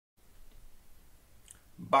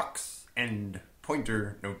Box and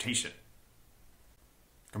pointer notation.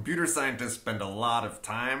 Computer scientists spend a lot of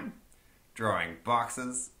time drawing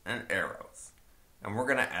boxes and arrows, and we're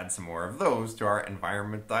going to add some more of those to our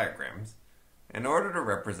environment diagrams in order to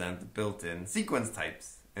represent the built-in sequence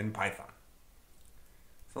types in Python.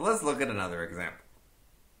 So let's look at another example.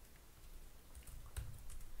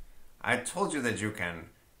 I told you that you can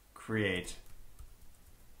create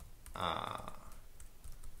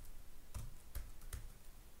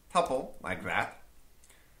tuple like that.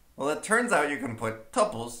 Well, it turns out you can put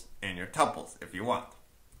tuples in your tuples if you want.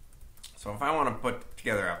 So if I want to put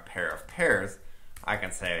together a pair of pairs, I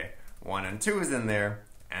can say 1 and 2 is in there,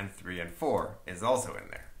 and 3 and 4 is also in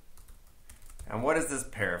there. And what is this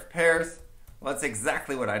pair of pairs? Well, that's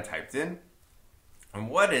exactly what I typed in. And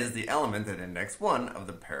what is the element at index 1 of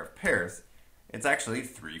the pair of pairs? It's actually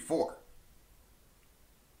 3, 4.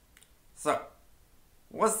 So,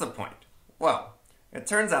 what's the point? Well, it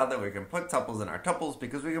turns out that we can put tuples in our tuples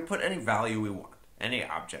because we can put any value we want, any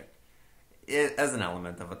object, as an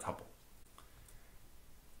element of a tuple.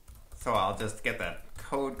 So I'll just get that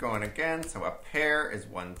code going again. So a pair is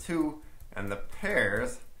 1, 2, and the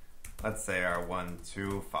pairs, let's say, are 1,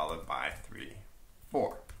 2, followed by 3,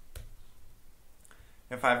 4.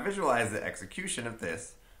 If I visualize the execution of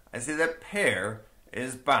this, I see that pair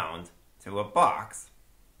is bound to a box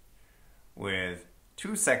with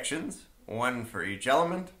 2 sections, 1 for each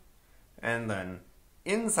element, and then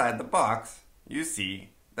inside the box you see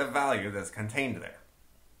the value that's contained there.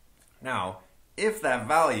 Now, if that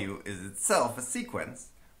value is itself a sequence,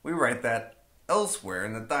 we write that elsewhere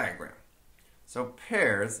in the diagram. So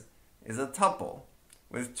pairs is a tuple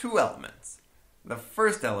with 2 elements. The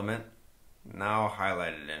first element, now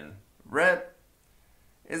highlighted in red,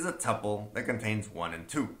 is a tuple that contains 1 and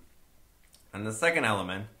 2. And the second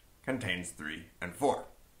element contains 3 and 4.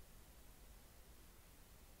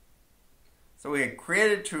 So we had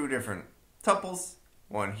created 2 different tuples,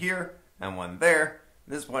 one here and one there.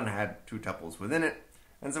 This one had 2 tuples within it,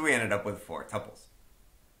 and so we ended up with 4 tuples.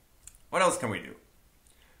 What else can we do?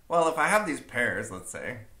 Well, if I have these pairs, let's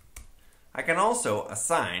say, I can also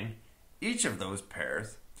assign each of those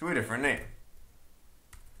pairs to a different name.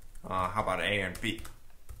 How about A and B?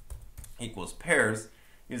 Equals pairs.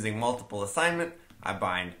 Using multiple assignment, I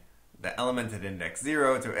bind the element at index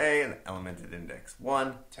 0 to A and the element at index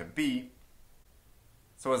 1 to B.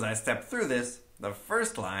 So as I step through this, the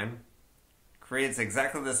first line creates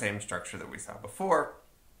exactly the same structure that we saw before.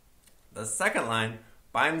 The second line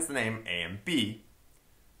binds the name A and B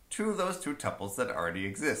to those 2 tuples that already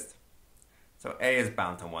exist. So A is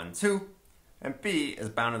bound to 1, 2, and B is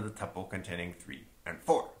bound to the tuple containing 3 and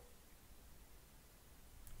 4.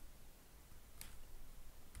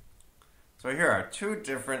 So here are 2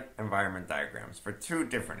 different environment diagrams for 2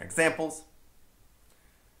 different examples.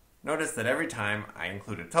 Notice that every time I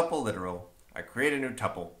include a tuple literal, I create a new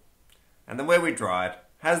tuple, and the way we draw it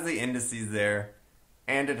has the indices there,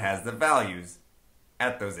 and it has the values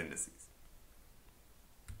at those indices.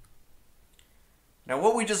 Now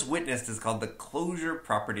what we just witnessed is called the closure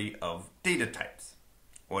property of data types.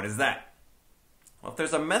 What is that? Well, if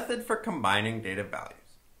there's a method for combining data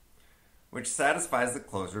values which satisfies the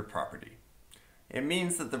closure property, it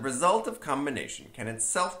means that the result of combination can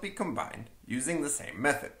itself be combined using the same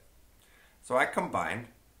method. So I combined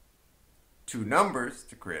 2 numbers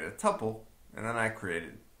to create a tuple, and then I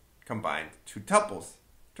combined 2 tuples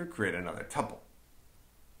to create another tuple.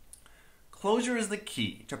 Closure is the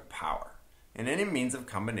key to power in any means of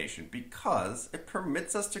combination because it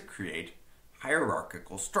permits us to create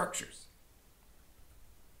hierarchical structures.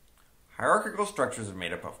 Hierarchical structures are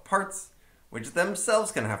made up of parts, which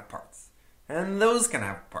themselves can have parts, and those can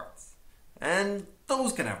have parts, and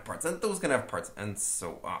those can have parts, and those can have parts, and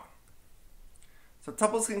so on. So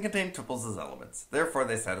tuples can contain tuples as elements, therefore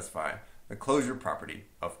they satisfy the closure property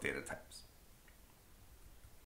of data types.